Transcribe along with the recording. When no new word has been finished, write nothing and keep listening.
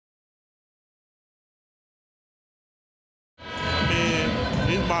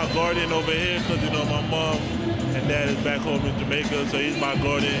my guardian over here because, you know, my mom and dad is back home in Jamaica, so he's my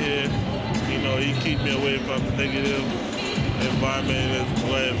guardian here. You know, he keeps me away from the negative environment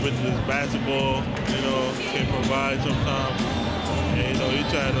which is basketball, you know, can provide sometimes. And, you know, he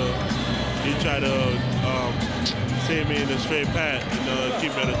try to see me in the straight path, you know, and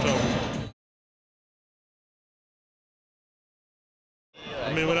keep me out of trouble.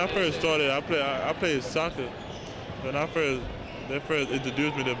 I mean, when I first started, I played soccer. When they first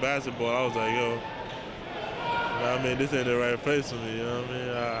introduced me to basketball, I was like, yo, I mean, this ain't the right place for me, you know what I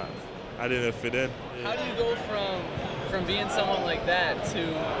mean? I didn't fit in. Yeah. How do you go from being someone like that to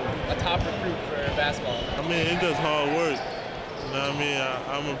a top recruit for basketball? I mean, it's just hard work. You know what I mean?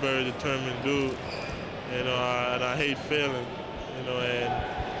 I'm a very determined dude, you know, and I hate failing, you know,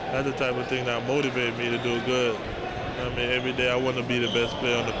 and that's the type of thing that motivates me to do good. You know what I mean? Every day I want to be the best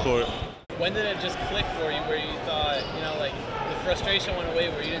player on the court. When did it just click for you where you thought, you know, like the frustration went away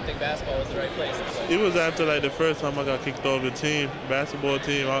where you didn't think basketball was the right place to play? It was after like the first time I got kicked off the team, basketball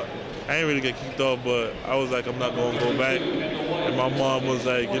team. I didn't really get kicked off, but I was like, I'm not going to go back. And my mom was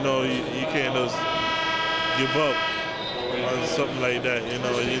like, you know, you can't just give up or something like that. You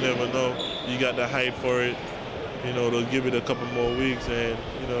know, you never know. You got the hype for it. You know, they'll give it a couple more weeks. And,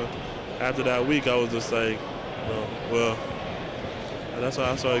 you know, after that week, I was just like, you know, well, that's why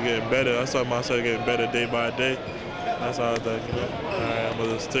I started getting better. I started getting better day by day. That's how I was like, you know, all right, I'm going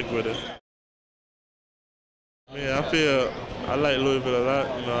to stick with it. I feel I like Louisville a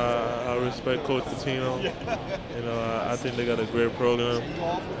lot. You know, I respect Coach Pitino. You know, I think they got a great program,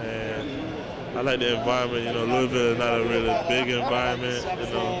 and I like the environment. You know, Louisville is not a really big environment.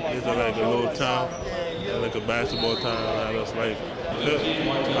 You know, it's like a little town, like a basketball town. I just like.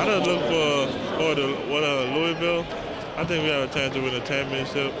 I just look for Louisville. I think we have a chance to win a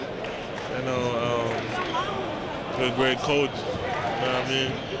championship. You know, with a great coach. You know what I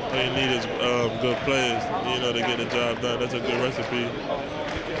mean? All you need is good players, you know, to get the job done. That's a good recipe.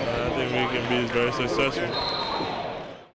 I think we can be very successful.